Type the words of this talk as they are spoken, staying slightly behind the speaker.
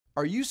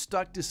Are you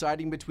stuck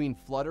deciding between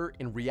Flutter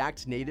and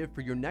React Native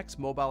for your next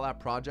mobile app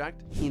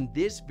project? In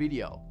this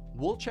video,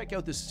 we'll check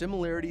out the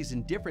similarities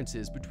and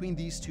differences between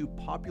these two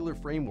popular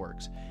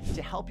frameworks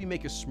to help you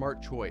make a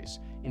smart choice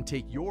and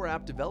take your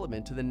app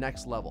development to the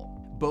next level.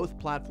 Both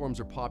platforms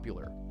are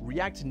popular.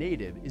 React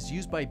Native is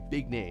used by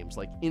big names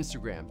like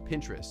Instagram,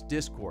 Pinterest,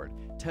 Discord,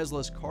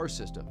 Tesla's car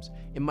systems,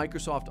 and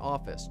Microsoft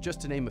Office,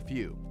 just to name a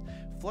few.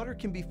 Flutter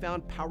can be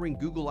found powering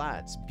Google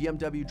Ads,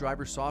 BMW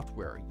driver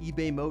software,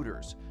 eBay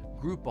Motors,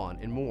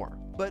 Groupon, and more.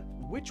 But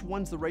which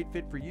one's the right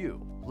fit for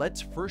you?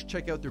 Let's first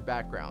check out their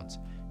backgrounds,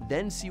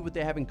 then see what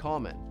they have in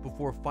common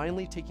before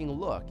finally taking a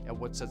look at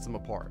what sets them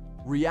apart.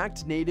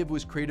 React Native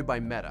was created by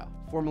Meta,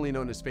 formerly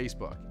known as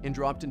Facebook, and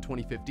dropped in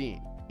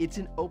 2015. It's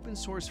an open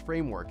source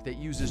framework that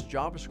uses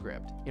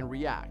JavaScript and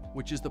React,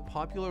 which is the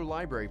popular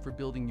library for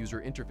building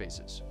user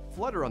interfaces.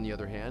 Flutter, on the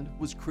other hand,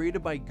 was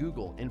created by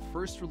Google and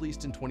first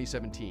released in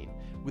 2017,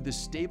 with a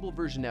stable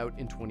version out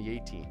in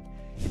 2018.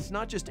 It's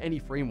not just any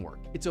framework,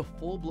 it's a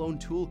full-blown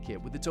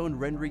toolkit with its own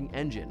rendering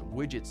engine,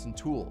 widgets, and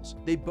tools.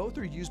 They both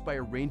are used by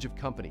a range of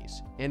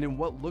companies, and in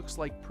what looks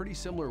like pretty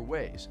similar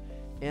ways,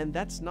 and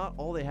that's not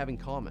all they have in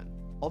common.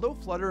 Although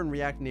Flutter and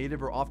React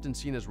Native are often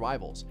seen as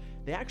rivals,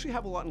 they actually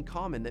have a lot in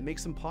common that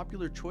makes them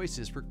popular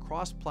choices for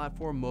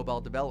cross-platform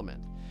mobile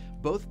development.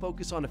 Both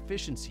focus on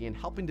efficiency and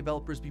helping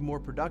developers be more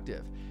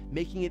productive,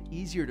 making it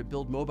easier to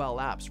build mobile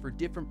apps for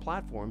different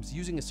platforms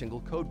using a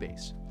single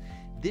codebase.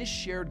 This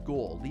shared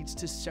goal leads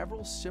to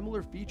several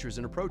similar features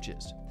and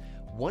approaches.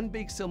 One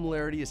big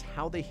similarity is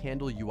how they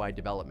handle UI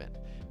development.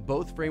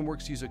 Both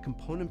frameworks use a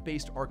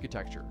component-based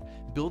architecture,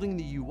 building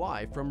the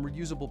UI from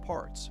reusable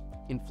parts.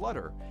 In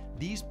Flutter,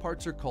 these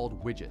parts are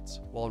called widgets,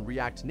 while in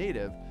React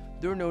Native,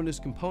 they're known as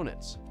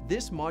components.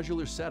 This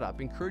modular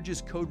setup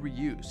encourages code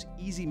reuse,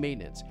 easy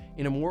maintenance,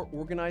 and a more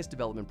organized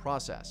development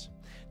process.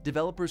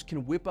 Developers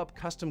can whip up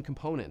custom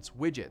components,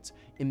 widgets,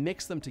 and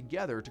mix them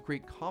together to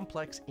create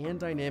complex and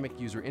dynamic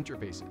user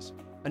interfaces.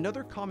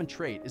 Another common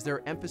trait is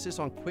their emphasis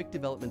on quick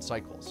development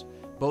cycles.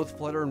 Both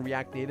Flutter and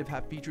React Native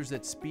have features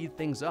that speed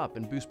things up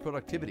and boost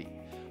productivity.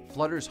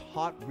 Flutter's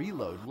hot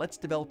reload lets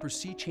developers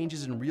see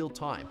changes in real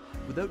time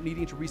without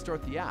needing to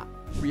restart the app.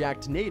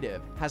 React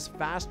Native has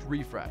fast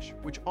refresh,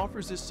 which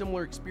offers a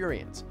similar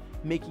experience,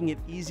 making it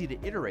easy to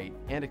iterate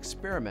and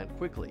experiment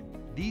quickly.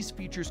 These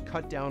features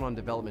cut down on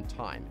development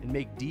time and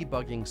make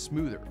debugging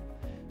smoother.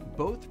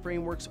 Both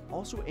frameworks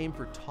also aim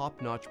for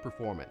top-notch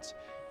performance.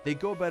 They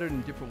go about it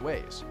in different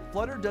ways.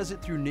 Flutter does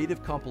it through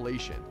native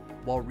compilation,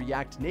 while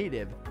React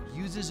Native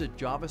uses a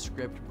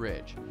JavaScript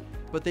bridge.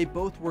 But they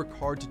both work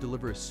hard to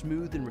deliver a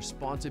smooth and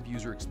responsive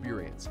user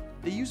experience.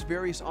 They use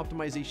various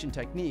optimization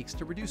techniques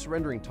to reduce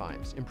rendering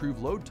times,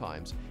 improve load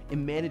times,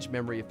 and manage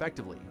memory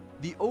effectively.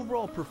 The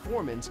overall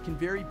performance can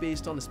vary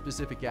based on the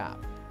specific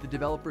app, the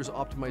developer's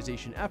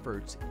optimization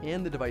efforts,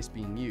 and the device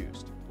being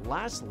used.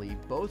 Lastly,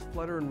 both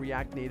Flutter and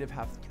React Native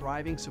have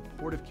thriving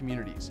supportive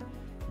communities.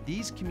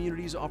 These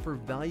communities offer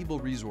valuable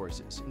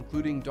resources,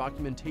 including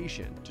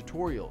documentation,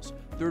 tutorials,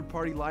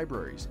 third-party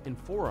libraries, and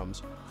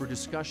forums for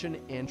discussion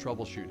and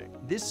troubleshooting.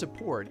 This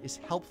support is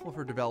helpful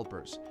for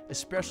developers,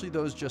 especially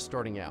those just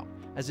starting out,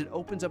 as it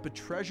opens up a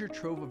treasure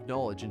trove of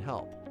knowledge and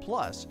help.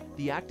 Plus,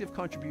 the active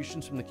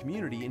contributions from the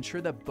community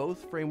ensure that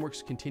both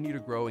frameworks continue to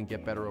grow and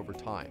get better over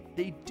time.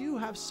 They do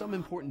have some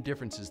important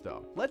differences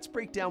though. Let's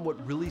break down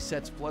what really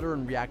sets Flutter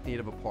and React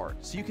Native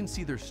apart so you can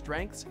see their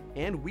strengths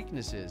and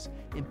weaknesses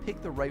and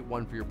pick the right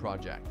one for your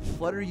project.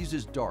 Flutter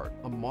uses Dart,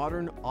 a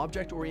modern,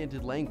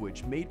 object-oriented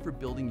language made for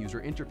building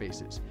user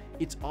interfaces.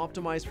 It's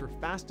optimized for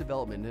fast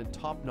development and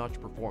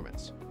top-notch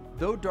performance.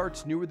 Though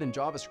Dart's newer than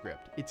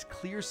JavaScript, its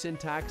clear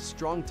syntax,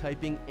 strong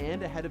typing,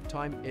 and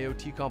ahead-of-time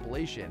AOT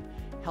compilation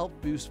help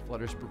boost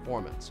Flutter's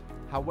performance.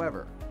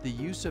 However, the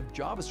use of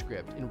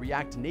JavaScript in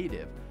React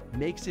Native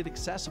makes it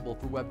accessible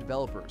for web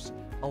developers,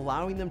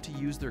 allowing them to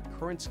use their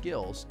current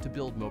skills to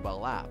build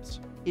mobile apps.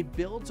 It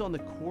builds on the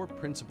core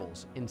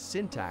principles and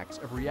syntax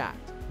of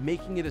React,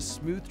 making it a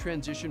smooth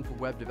transition for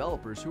web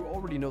developers who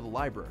already know the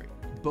library.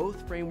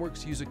 Both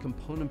frameworks use a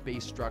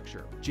component-based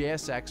structure,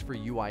 JSX for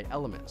UI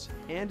elements,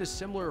 and a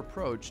similar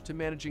approach to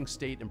managing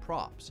state and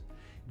props.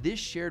 This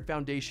shared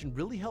foundation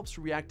really helps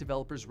React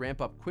developers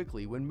ramp up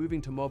quickly when moving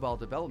to mobile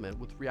development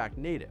with React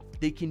Native.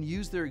 They can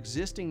use their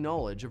existing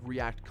knowledge of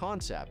React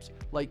concepts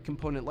like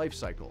component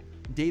lifecycle,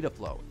 data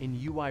flow,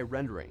 and UI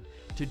rendering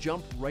to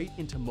jump right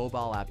into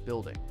mobile app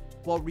building.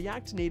 While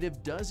React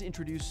Native does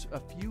introduce a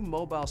few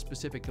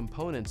mobile-specific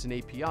components and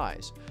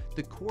APIs,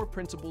 the core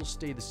principles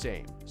stay the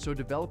same, so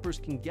developers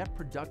can get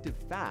productive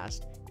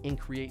fast and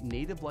create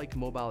native-like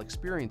mobile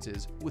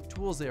experiences with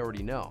tools they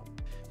already know.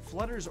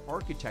 Flutter's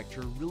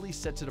architecture really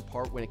sets it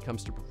apart when it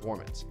comes to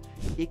performance.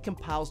 It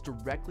compiles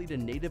directly to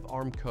native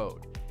ARM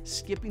code,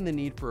 skipping the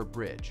need for a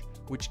bridge,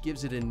 which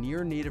gives it a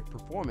near-native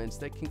performance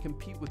that can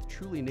compete with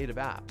truly native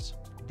apps.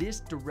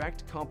 This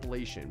direct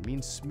compilation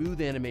means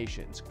smooth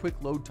animations,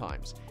 quick load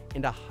times,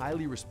 and a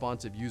highly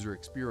responsive user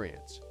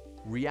experience.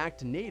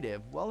 React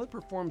Native, while it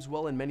performs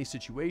well in many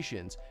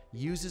situations,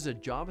 uses a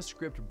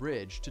JavaScript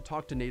bridge to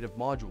talk to native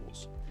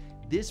modules.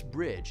 This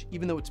bridge,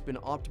 even though it's been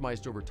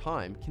optimized over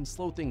time, can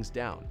slow things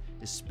down,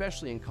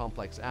 especially in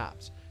complex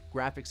apps,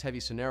 graphics-heavy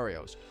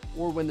scenarios,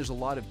 or when there's a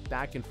lot of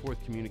back and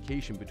forth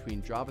communication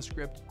between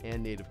JavaScript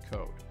and native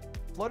code.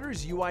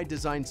 Flutter's UI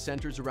design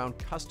centers around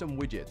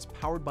custom widgets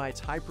powered by its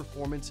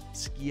high-performance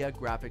Skia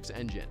graphics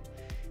engine.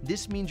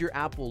 This means your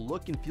app will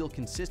look and feel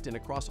consistent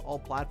across all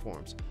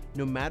platforms,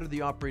 no matter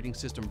the operating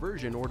system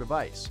version or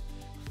device.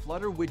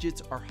 Flutter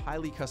widgets are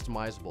highly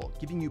customizable,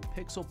 giving you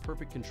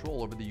pixel-perfect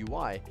control over the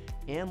UI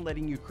and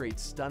letting you create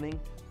stunning,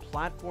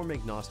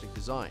 platform-agnostic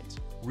designs.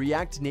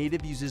 React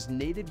Native uses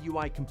native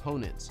UI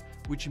components,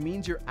 which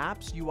means your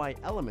app's UI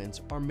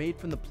elements are made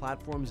from the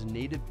platform's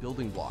native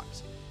building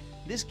blocks.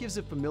 This gives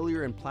a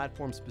familiar and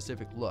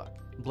platform-specific look,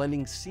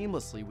 blending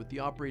seamlessly with the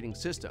operating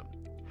system.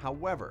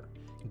 However,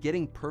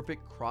 getting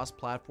perfect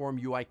cross-platform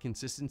UI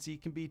consistency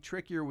can be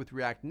trickier with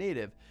React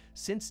Native,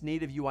 since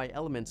native UI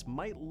elements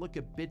might look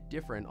a bit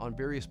different on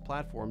various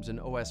platforms and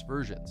OS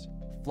versions.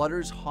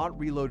 Flutter's hot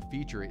reload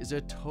feature is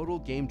a total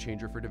game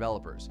changer for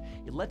developers.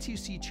 It lets you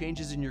see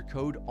changes in your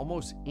code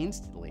almost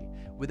instantly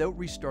without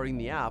restarting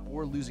the app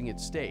or losing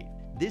its state.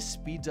 This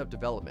speeds up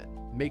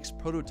development, makes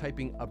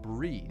prototyping a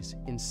breeze,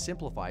 and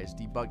simplifies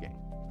debugging.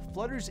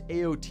 Flutter's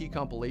AOT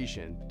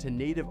compilation to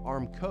native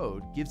ARM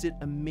code gives it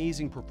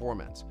amazing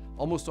performance,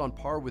 almost on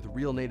par with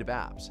real native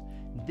apps.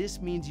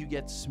 This means you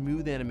get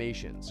smooth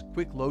animations,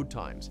 quick load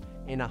times,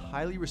 and a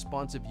highly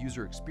responsive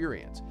user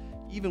experience,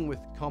 even with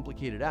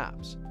complicated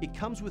apps. It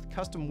comes with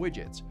custom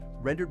widgets,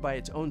 rendered by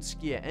its own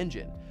Skia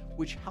engine,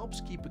 which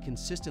helps keep a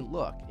consistent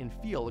look and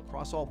feel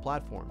across all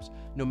platforms,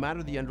 no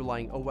matter the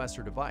underlying OS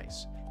or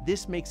device.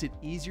 This makes it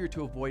easier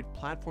to avoid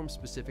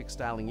platform-specific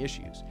styling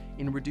issues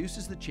and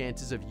reduces the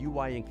chances of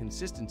UI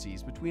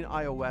inconsistencies between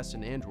iOS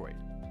and Android.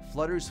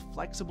 Flutter's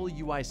flexible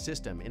UI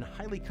system and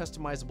highly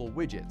customizable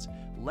widgets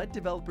let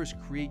developers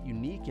create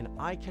unique and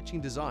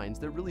eye-catching designs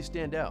that really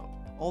stand out.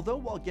 Although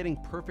while getting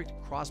perfect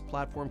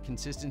cross-platform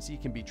consistency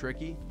can be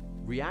tricky,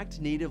 React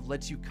Native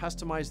lets you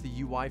customize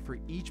the UI for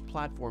each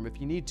platform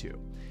if you need to.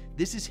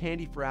 This is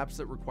handy for apps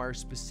that require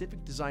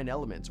specific design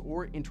elements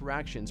or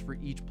interactions for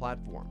each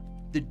platform.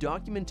 The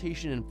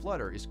documentation in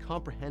Flutter is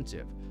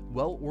comprehensive,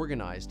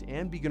 well-organized,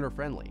 and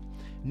beginner-friendly,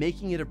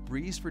 making it a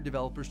breeze for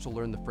developers to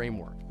learn the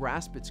framework,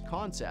 grasp its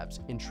concepts,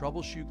 and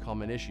troubleshoot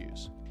common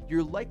issues.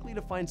 You're likely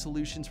to find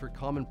solutions for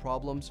common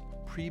problems,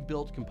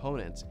 pre-built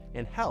components,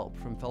 and help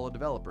from fellow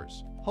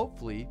developers.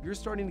 Hopefully, you're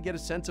starting to get a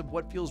sense of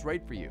what feels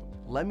right for you.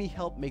 Let me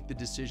help make the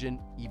decision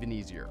even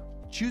easier.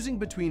 Choosing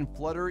between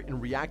Flutter and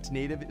React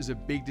Native is a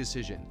big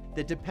decision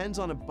that depends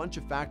on a bunch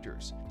of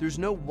factors. There's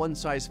no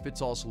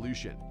one-size-fits-all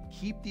solution.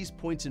 Keep these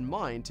points in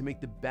mind to make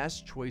the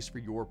best choice for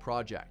your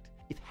project.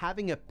 If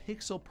having a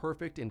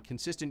pixel-perfect and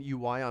consistent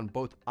UI on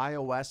both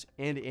iOS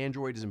and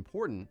Android is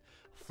important,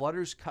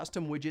 Flutter's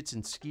custom widgets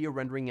and Skia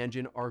rendering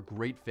engine are a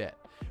great fit.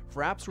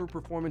 For apps where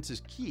performance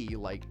is key,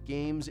 like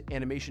games,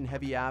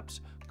 animation-heavy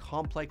apps,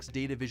 complex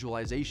data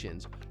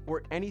visualizations,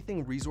 or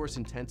anything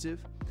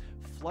resource-intensive,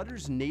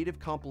 Flutter's native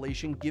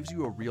compilation gives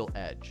you a real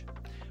edge.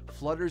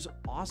 Flutter's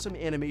awesome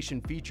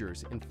animation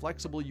features and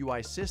flexible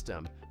UI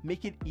system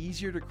make it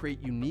easier to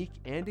create unique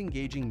and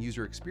engaging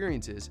user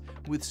experiences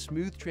with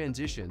smooth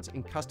transitions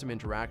and custom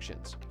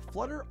interactions.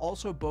 Flutter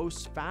also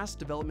boasts fast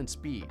development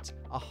speeds,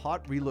 a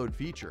hot reload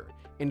feature,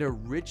 and a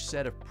rich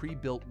set of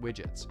pre-built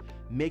widgets,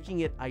 making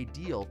it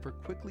ideal for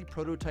quickly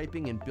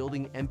prototyping and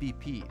building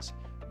MVPs,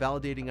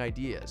 validating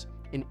ideas,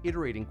 and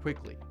iterating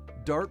quickly.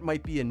 Dart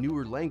might be a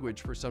newer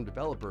language for some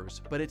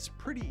developers, but it's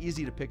pretty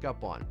easy to pick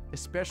up on,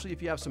 especially if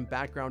you have some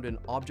background in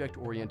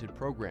object-oriented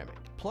programming.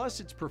 Plus,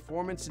 its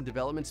performance and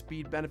development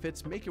speed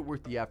benefits make it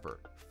worth the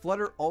effort.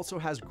 Flutter also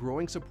has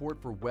growing support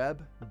for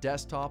web,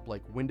 desktop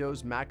like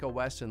Windows, Mac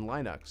OS, and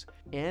Linux,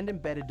 and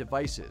embedded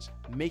devices,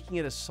 making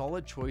it a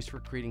solid choice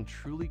for creating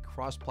truly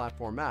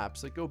cross-platform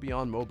apps that go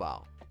beyond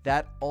mobile.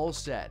 That all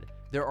said,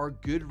 there are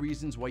good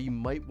reasons why you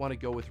might want to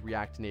go with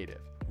React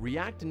Native.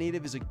 React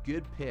Native is a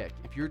good pick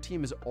if your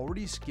team is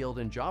already skilled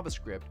in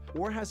JavaScript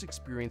or has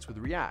experience with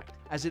React,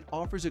 as it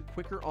offers a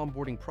quicker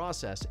onboarding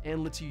process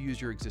and lets you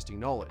use your existing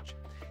knowledge.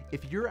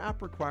 If your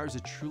app requires a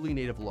truly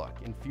native look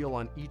and feel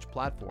on each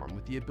platform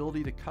with the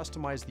ability to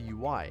customize the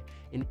UI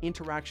and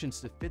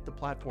interactions to fit the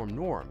platform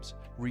norms,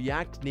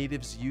 React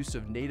Native's use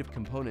of native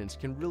components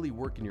can really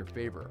work in your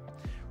favor.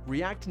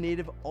 React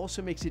Native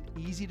also makes it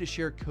easy to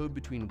share code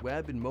between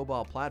web and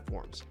mobile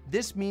platforms.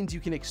 This means you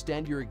can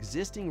extend your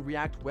existing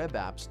React web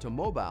apps to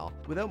mobile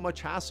without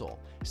much hassle,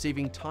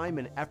 saving time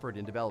and effort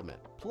in development.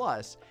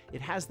 Plus,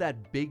 it has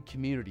that big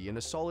community and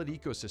a solid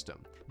ecosystem.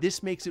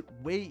 This makes it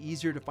way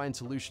easier to find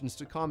solutions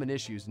to common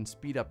issues and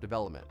speed up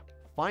development.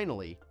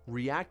 Finally,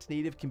 React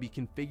Native can be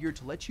configured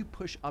to let you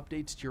push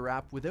updates to your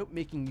app without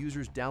making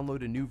users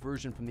download a new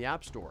version from the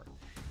App Store.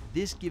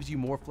 This gives you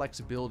more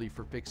flexibility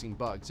for fixing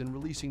bugs and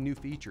releasing new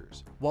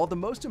features. While the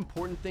most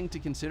important thing to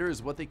consider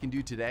is what they can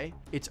do today,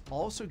 it's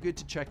also good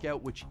to check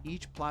out which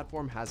each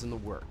platform has in the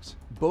works.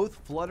 Both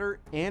Flutter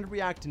and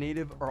React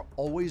Native are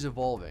always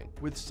evolving,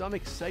 with some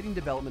exciting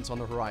developments on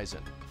the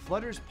horizon.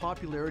 Flutter's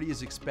popularity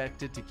is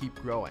expected to keep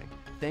growing,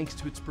 thanks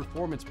to its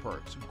performance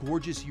perks,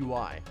 gorgeous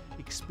UI,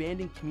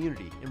 expanding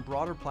community, and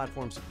broader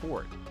platform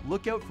support.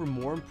 Look out for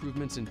more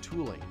improvements in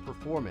tooling,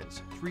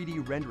 performance,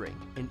 3D rendering,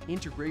 and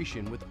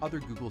integration with other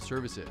Google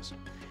services.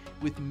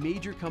 With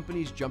major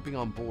companies jumping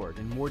on board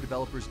and more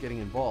developers getting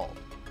involved,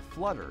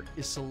 Flutter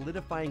is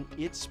solidifying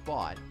its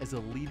spot as a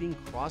leading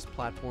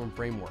cross-platform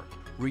framework.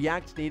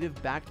 React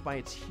Native, backed by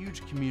its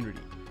huge community,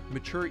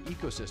 mature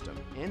ecosystem,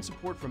 and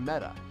support from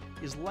Meta,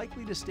 is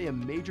likely to stay a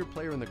major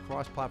player in the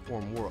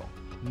cross-platform world.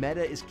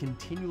 Meta is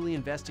continually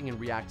investing in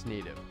React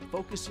Native,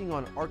 focusing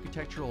on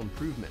architectural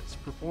improvements,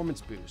 performance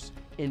boosts,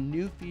 and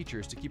new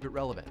features to keep it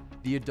relevant.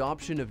 The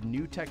adoption of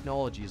new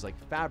technologies like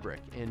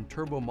Fabric and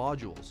Turbo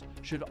modules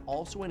should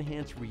also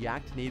enhance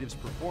React Native's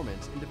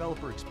performance and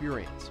developer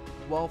experience.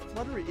 While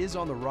Flutter is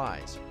on the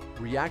rise,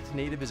 React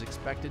Native is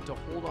expected to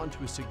hold on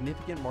to a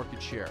significant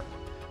market share.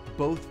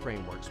 Both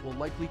frameworks will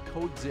likely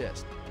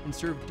coexist and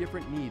serve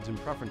different needs and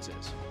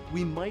preferences.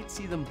 We might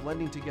see them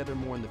blending together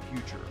more in the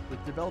future,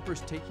 with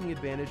developers taking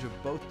advantage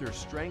of both their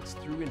strengths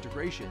through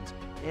integrations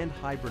and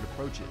hybrid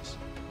approaches.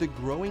 The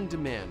growing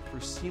demand for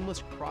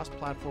seamless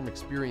cross-platform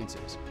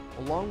experiences,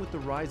 along with the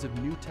rise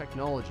of new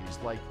technologies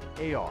like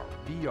AR,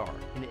 VR,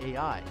 and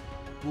AI,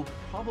 will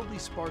probably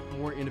spark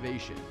more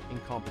innovation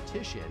and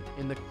competition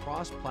in the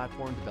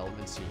cross-platform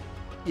development scene.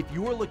 If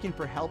you are looking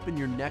for help in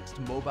your next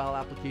mobile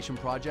application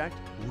project,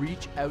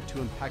 reach out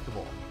to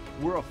Impeccable.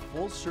 We're a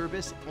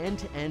full-service,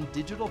 end-to-end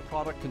digital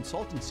product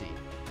consultancy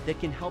that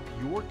can help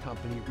your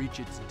company reach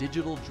its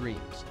digital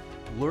dreams.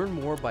 Learn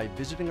more by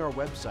visiting our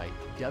website,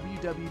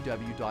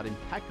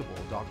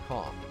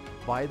 www.impeccable.com,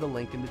 via the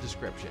link in the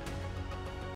description.